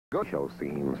Go show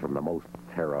scenes from the most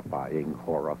terrifying,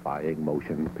 horrifying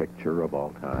motion picture of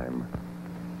all time.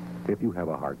 If you have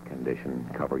a heart condition,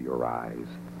 cover your eyes.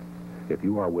 If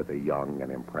you are with a young and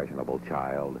impressionable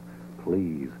child,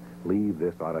 please leave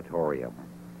this auditorium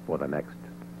for the next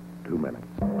 2 minutes.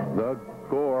 The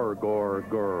Gore Gore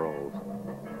Girls.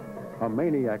 A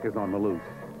maniac is on the loose.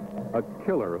 A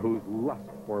killer whose lust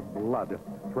for blood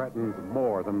threatens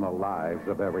more than the lives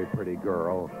of every pretty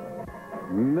girl.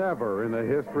 Never in the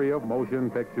history of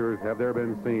motion pictures have there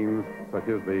been scenes such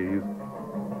as these.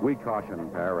 We caution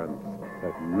parents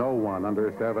that no one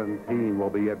under 17 will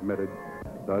be admitted.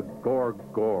 The Gore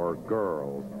Gore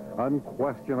Girls.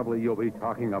 Unquestionably, you'll be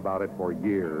talking about it for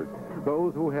years.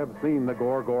 Those who have seen the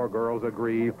Gore Gore Girls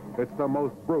agree it's the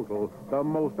most brutal, the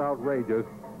most outrageous,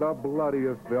 the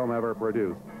bloodiest film ever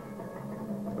produced.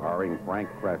 Starring Frank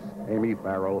Kress, Amy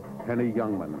Farrell, Penny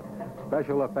Youngman.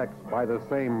 Special effects by the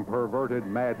same perverted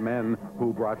madmen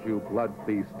who brought you Blood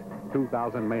Feast,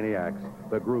 2000 Maniacs,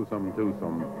 The Gruesome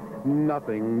Twosome.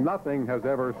 Nothing has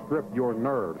ever stripped your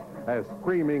nerves as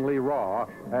screamingly raw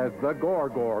as the Gore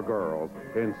Gore Girls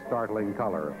in startling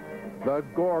color. The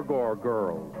Gore Gore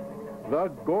Girls. The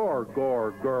Gore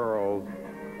Gore Girls.